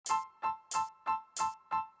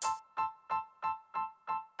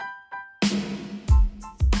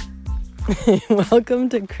Welcome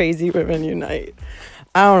to Crazy Women Unite.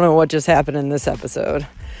 I don't know what just happened in this episode.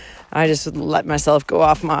 I just let myself go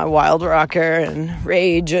off my wild rocker and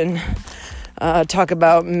rage and talk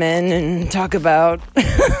about men and talk about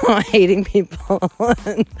hating people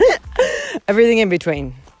and everything in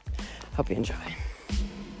between. Hope you enjoy.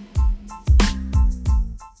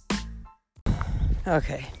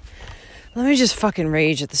 Okay. Let me just fucking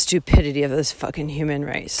rage at the stupidity of this fucking human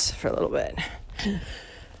race for a little bit.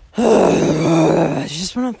 I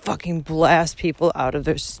just want to fucking blast people out of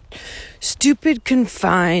their stupid,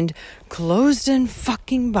 confined, closed-in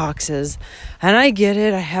fucking boxes. And I get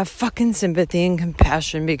it. I have fucking sympathy and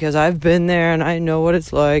compassion because I've been there and I know what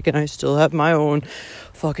it's like, and I still have my own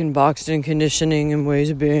fucking boxed-in conditioning and ways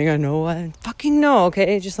of being. I fucking know,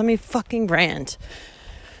 okay? Just let me fucking rant.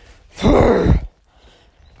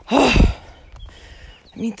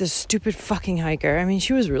 Meet this stupid fucking hiker. I mean,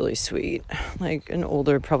 she was really sweet. Like an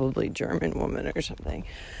older, probably German woman or something.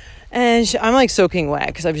 And I'm like soaking wet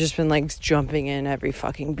because I've just been like jumping in every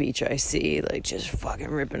fucking beach I see. Like just fucking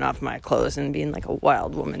ripping off my clothes and being like a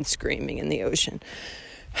wild woman screaming in the ocean.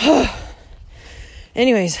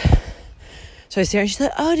 Anyways, so I see her and she's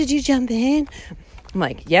like, "Oh, did you jump in?" I'm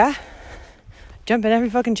like, "Yeah. Jump in every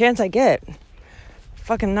fucking chance I get.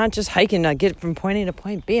 Fucking not just hiking to get from point A to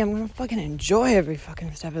point B. I'm gonna fucking enjoy every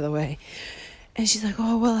fucking step of the way." And she's like,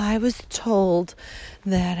 "Oh, well, I was told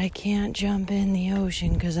that I can't jump in the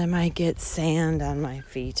ocean because I might get sand on my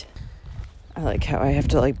feet." I like how I have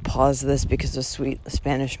to like pause this because a sweet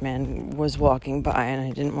Spanish man was walking by and I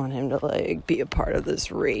didn't want him to like be a part of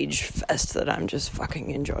this rage fest that I'm just fucking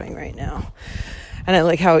enjoying right now. And I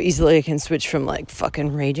like how easily I can switch from like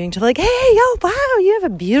fucking raging to like, "Hey, yo, wow, you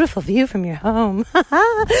have a beautiful view from your home."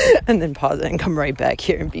 And then pause it and come right back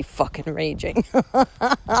here and be fucking raging.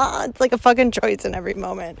 It's like a fucking choice in every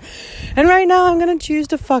moment. And right now I'm going to choose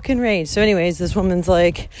to fucking rage. So anyways, this woman's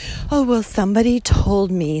like, "Oh, well, somebody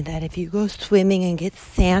told me that if you go swimming and get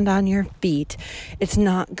sand on your feet, it's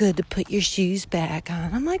not good to put your shoes back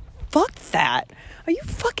on." I'm like, fuck that. Are you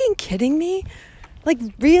fucking kidding me? Like,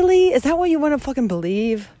 really? Is that what you want to fucking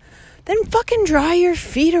believe? Then fucking dry your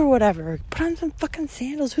feet or whatever. Put on some fucking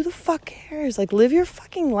sandals. Who the fuck cares? Like, live your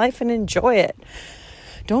fucking life and enjoy it.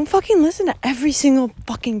 Don't fucking listen to every single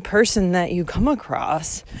fucking person that you come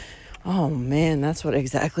across. Oh, man, that's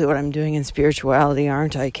exactly what I'm doing in spirituality,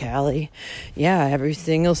 aren't I, Callie? Yeah, every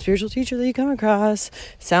single spiritual teacher that you come across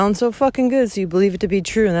sounds so fucking good, so you believe it to be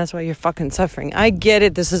true, and that's why you're fucking suffering. I get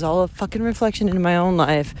it. This is all a fucking reflection into my own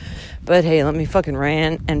life. But, hey, let me fucking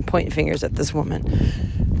rant and point fingers at this woman.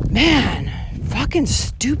 Man, fucking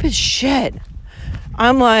stupid shit.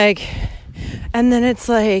 I'm like... And then it's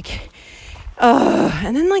like...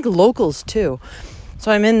 and then, like, locals, too. So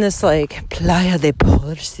I'm in this, like, Playa de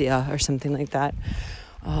Porcia or something like that.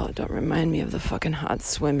 Oh, don't remind me of the fucking hot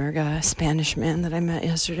swimmer guy, Spanish man that I met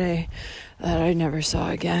yesterday that I never saw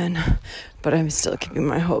again. But I'm still keeping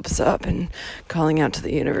my hopes up and calling out to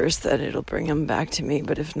the universe that it'll bring him back to me.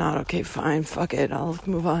 But if not, okay, fine, fuck it, I'll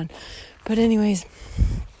move on. But anyways,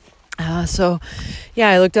 so, yeah,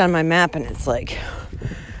 I looked on my map and it's like,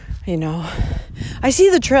 you know, I see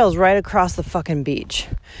the trails right across the fucking beach.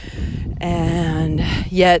 And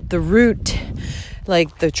yet the route,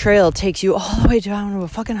 like the trail takes you all the way down to a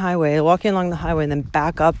fucking highway, walking along the highway and then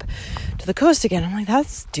back up to the coast again. I'm like,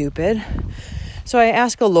 that's stupid. So I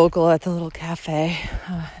ask a local at the little cafe,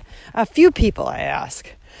 a few people I ask,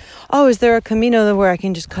 "Oh, is there a Camino where I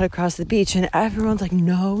can just cut across the beach?" And everyone's like,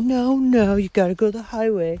 no, you gotta go the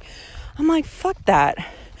highway. I'm like, fuck that.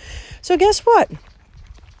 So guess what?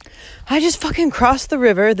 I just fucking crossed the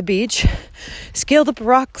river, the beach, scaled up a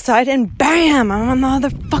rock side, and bam, I'm on the other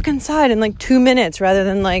fucking side in like 2 minutes rather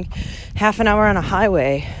than like half an hour on a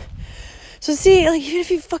highway. So see, like, even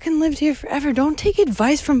if you fucking lived here forever, don't take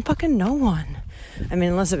advice from fucking no one. I mean,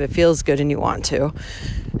 unless if it feels good and you want to.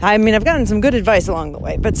 I mean, I've gotten some good advice along the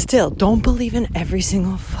way, but still, don't believe in every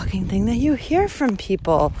single fucking thing that you hear from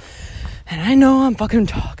people. And I know I'm fucking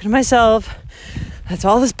talking to myself. That's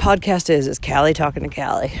all this podcast is Callie talking to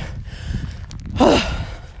Callie.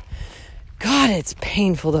 God, it's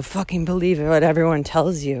painful to fucking believe what everyone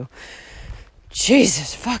tells you.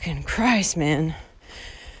 Jesus fucking Christ, man.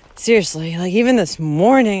 Seriously, like even this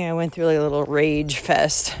morning I went through like a little rage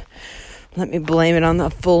fest. Let me blame it on the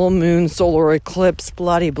full moon solar eclipse,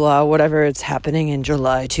 blah-de-blah, whatever it's happening in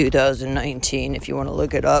July 2019, if you want to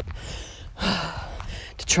look it up.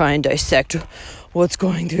 To try and dissect what's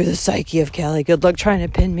going through the psyche of Callie. Good luck trying to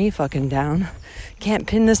pin me fucking down. Can't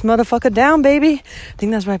pin this motherfucker down, baby. I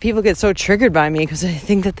think that's why people get so triggered by me, because they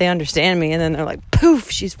think that they understand me, and then they're like,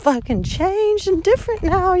 poof, she's fucking changed and different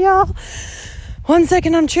now, y'all. 1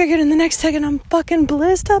 second I'm triggered, and the next second I'm fucking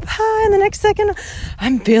blissed up high, and the next second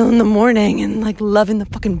I'm feeling the morning and like loving the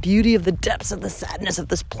fucking beauty of the depths of the sadness of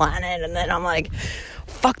this planet. And then I'm like,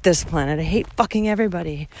 fuck this planet. I hate fucking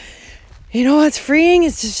everybody. You know what's freeing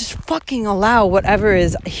is to just fucking allow whatever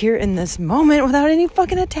is here in this moment without any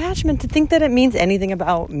fucking attachment to think that it means anything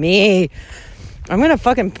about me. I'm going to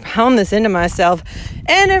fucking pound this into myself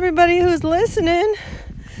and everybody who's listening.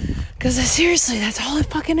 Because seriously, that's all it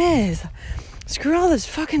fucking is. Screw all this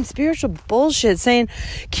fucking spiritual bullshit saying,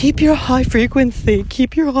 keep your high frequency,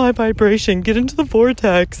 keep your high vibration, get into the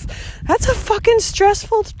vortex. That's a fucking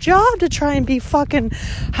stressful job to try and be fucking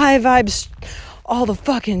high vibes all the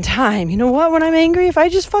fucking time. You know what? When I'm angry, if I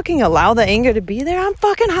just fucking allow the anger to be there, I'm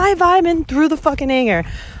fucking high vibing through the fucking anger.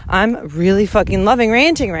 I'm really fucking loving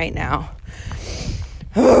ranting right now.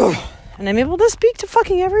 And I'm able to speak to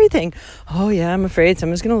fucking everything. Oh yeah, I'm afraid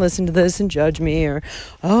someone's gonna listen to this and judge me, or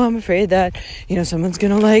oh, I'm afraid that, you know, someone's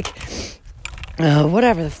gonna like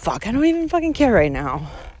whatever the fuck. I don't even fucking care right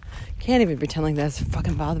now. Can't even pretend like that's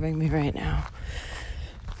fucking bothering me right now.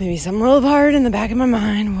 Maybe some little part in the back of my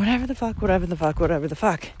mind, whatever the fuck.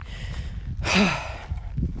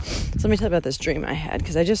 So let me tell you about this dream I had,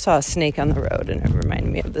 because I just saw a snake on the road and it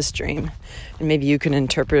reminded me of this dream. And maybe you can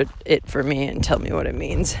interpret it for me and tell me what it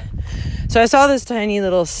means. So I saw this tiny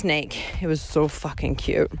little snake. It was so fucking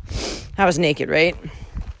cute. I was naked, right?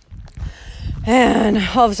 And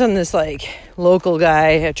all of a sudden this like local guy,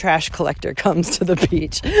 a trash collector, comes to the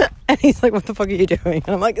beach and he's like, what the fuck are you doing? And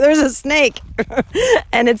I'm like, there's a snake.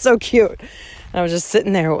 And it's so cute. And I was just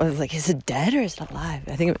sitting there. I was like, is it dead or is it alive?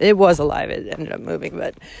 I think it was alive. It ended up moving.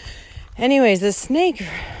 But anyways, this snake, and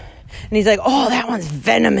he's like, oh, that one's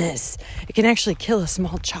venomous. It can actually kill a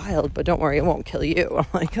small child, but don't worry, it won't kill you. I'm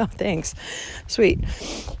like, oh, thanks. Sweet.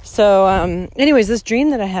 So anyways, this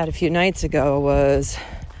dream that I had a few nights ago was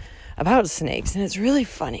about snakes. And it's really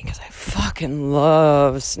funny because I fucking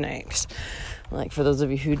love snakes. Like, for those of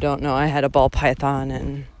you who don't know, I had a ball python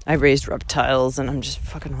and I raised reptiles, and I'm just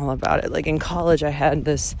fucking all about it. Like, in college, I had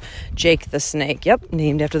this Jake the Snake. Yep,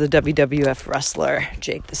 named after the WWF wrestler,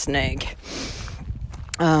 Jake the Snake.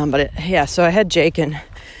 So I had Jake, and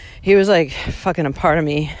he was, like, fucking a part of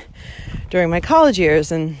me during my college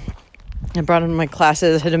years, and I brought him to my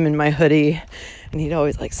classes, hid him in my hoodie, and he'd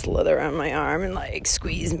always, like, slither on my arm and, like,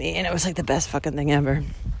 squeeze me, and it was, like, the best fucking thing ever.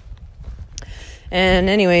 And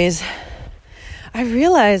anyways, I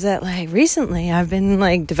realized that, like, recently I've been,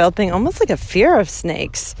 like, developing almost, like, a fear of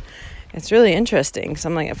snakes. It's really interesting, because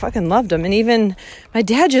I'm like, I fucking loved them. And even my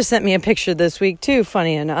dad just sent me a picture this week, too,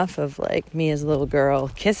 funny enough, of, like, me as a little girl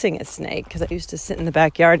kissing a snake, because I used to sit in the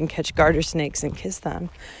backyard and catch garter snakes and kiss them.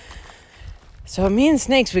 So me and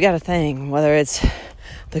snakes, we got a thing, whether it's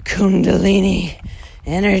the Kundalini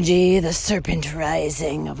energy, the serpent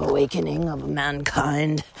rising of awakening of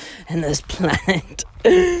mankind and this planet,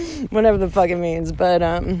 whatever the fuck it means. But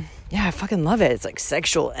yeah, I fucking love it. It's like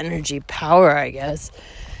sexual energy power, I guess.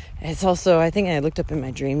 It's also, I think I looked up in my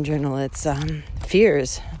dream journal, it's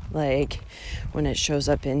fears, like when it shows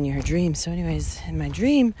up in your dream. So anyways, in my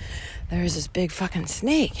dream, there was this big fucking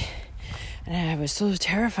snake, and I was so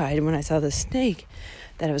terrified when I saw the snake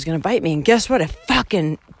that it was gonna bite me. And guess what? It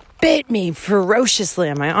fucking bit me ferociously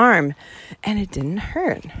on my arm, and it didn't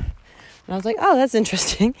hurt. And I was like, oh, that's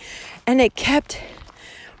interesting. And it kept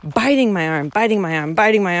biting my arm,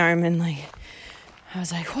 and like, I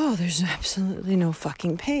was like, whoa, there's absolutely no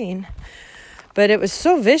fucking pain. But it was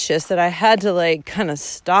so vicious that I had to, like, kind of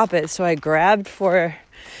stop it. So I grabbed for,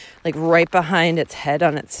 like, right behind its head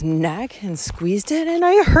on its neck and squeezed it, and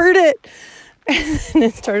I hurt it. And then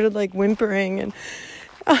it started, like, whimpering, and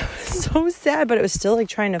I was so sad, but it was still, like,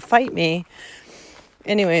 trying to fight me.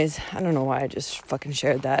 Anyways, I don't know why I just fucking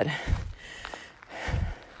shared that.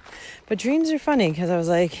 But dreams are funny, because I was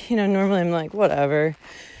like, you know, normally I'm like, whatever.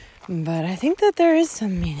 But I think that there is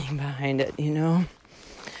some meaning behind it, you know?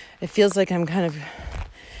 It feels like I'm kind of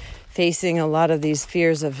facing a lot of these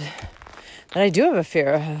fears of, that I do have a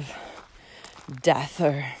fear of death,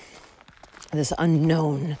 or this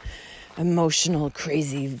unknown emotional,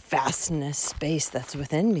 crazy vastness space that's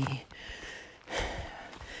within me.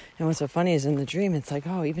 And what's so funny is in the dream, it's like,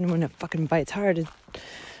 oh, even when it fucking bites hard,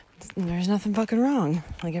 there's nothing fucking wrong.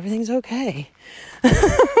 Like, everything's okay.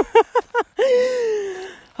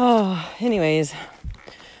 Oh, anyways,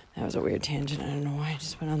 that was a weird tangent. I don't know why I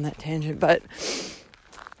just went on that tangent, but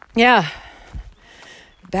yeah,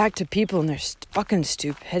 back to people and their fucking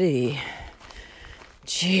stupidity.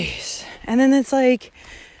 Jeez. And then it's like,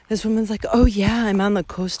 this woman's like, oh yeah, I'm on the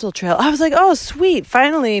coastal trail. I was like, oh sweet,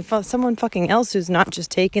 finally someone fucking else who's not just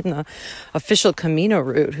taking the official Camino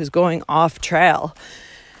route, who's going off trail.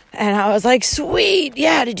 And I was like, sweet,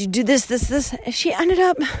 yeah, did you do this? And she ended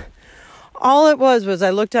up, all it was I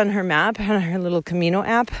looked on her map, on her little Camino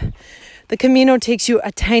app. The Camino takes you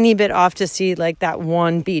a tiny bit off to see like that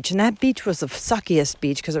one beach. And that beach was the suckiest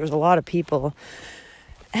beach because there was a lot of people.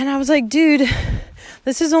 And I was like, dude,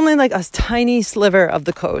 this is only like a tiny sliver of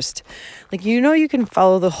the coast. Like, you can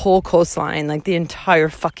follow the whole coastline, like the entire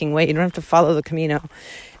fucking way. You don't have to follow the Camino.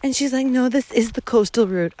 And she's like, no, this is the coastal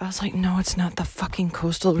route. I was like, no, it's not the fucking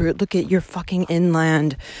coastal route. Look at your fucking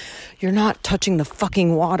inland. You're not touching the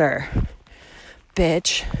fucking water,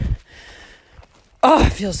 bitch. Oh,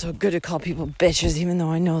 it feels so good to call people bitches, even though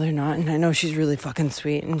I know they're not. And I know she's really fucking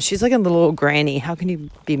sweet. And she's like a little old granny. How can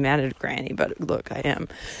you be mad at a granny? But look, I am.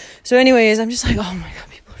 So anyways, I'm just like, oh my God,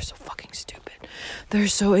 people are so fucking stupid. They're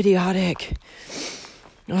so idiotic.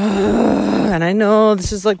 And I know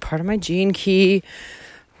this is like part of my gene key.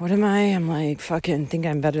 What am I? I'm like fucking think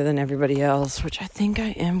I'm better than everybody else, which I think I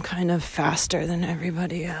am kind of faster than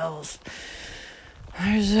everybody else.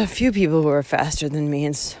 There's a few people who are faster than me,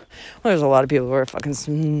 and there's a lot of people who are fucking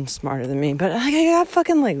smarter than me, but I got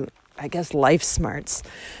fucking like, I guess life smarts.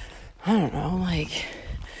 I don't know, like,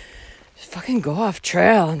 just fucking go off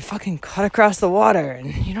trail and fucking cut across the water,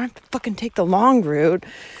 and you don't have to fucking take the long route,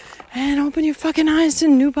 and open your fucking eyes to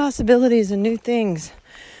new possibilities and new things.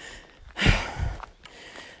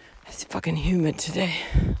 It's fucking humid today.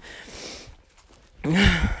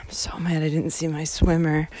 I'm so mad I didn't see my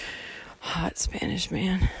swimmer. Hot Spanish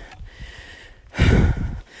man.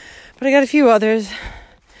 But I got a few others.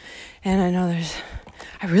 And I know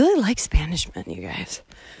I really like Spanish men, you guys.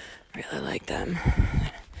 I really like them.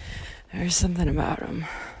 There's something about them.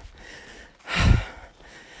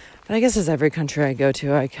 But I guess as every country I go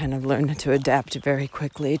to, I kind of learn to adapt very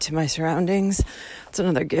quickly to my surroundings. It's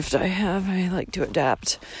another gift I have. I like to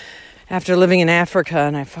adapt. After living in Africa,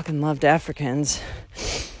 and I fucking loved Africans,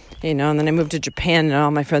 and then I moved to Japan, and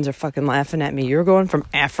all my friends are fucking laughing at me. You're going from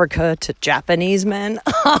Africa to Japanese men?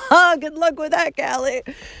 Good luck with that, Callie.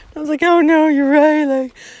 I was like, oh no, you're right.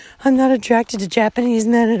 Like, I'm not attracted to Japanese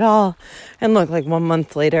men at all. And look, like 1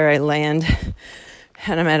 month later, I land,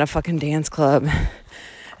 and I'm at a fucking dance club,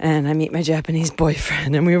 and I meet my Japanese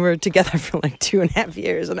boyfriend, and we were together for like 2.5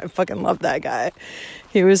 years, and I fucking loved that guy.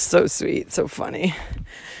 He was so sweet, so funny.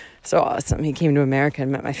 So awesome. He came to America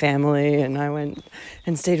and met my family, and I went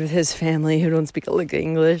and stayed with his family who don't speak a lick of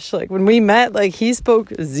English. Like when we met, like he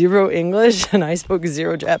spoke 0 English and I spoke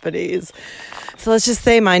 0 Japanese. So let's just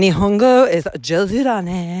say my Nihongo is jozu da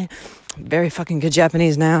ne. Very fucking good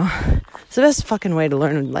Japanese now. It's the best fucking way to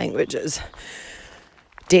learn languages.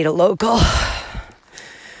 Date a local.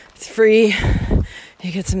 It's free.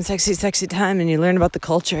 You get some sexy time and you learn about the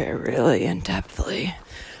culture really in-depthly.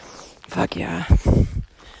 Fuck yeah.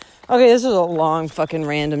 Okay, this is a long fucking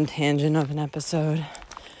random tangent of an episode.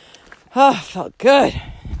 Oh, felt good.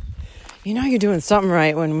 You're doing something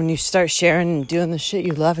right when you start sharing and doing the shit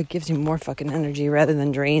you love. It gives you more fucking energy rather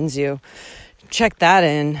than drains you. Check that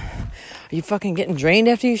in. Are you fucking getting drained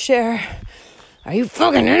after you share? Are you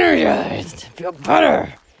fucking energized? Feel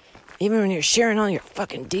better. Even when you're sharing all your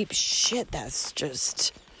fucking deep shit, that's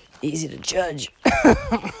just easy to judge.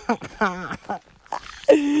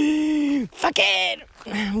 Fuck it.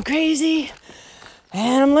 I'm crazy.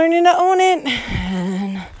 And I'm learning to own it.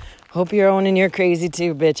 And hope you're owning your crazy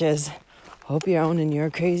too, bitches. Hope you're owning your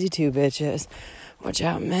crazy too, bitches. Watch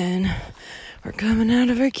out, men. We're coming out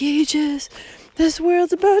of our cages. This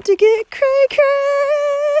world's about to get cray-cray.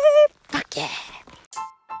 Fuck yeah.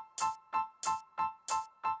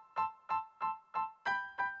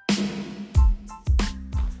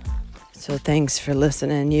 So thanks for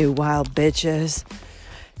listening, you wild bitches.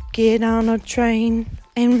 Get on a train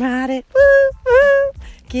and ride it, woo, woo.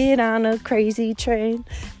 Get on a crazy train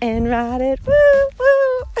and ride it, woo, woo.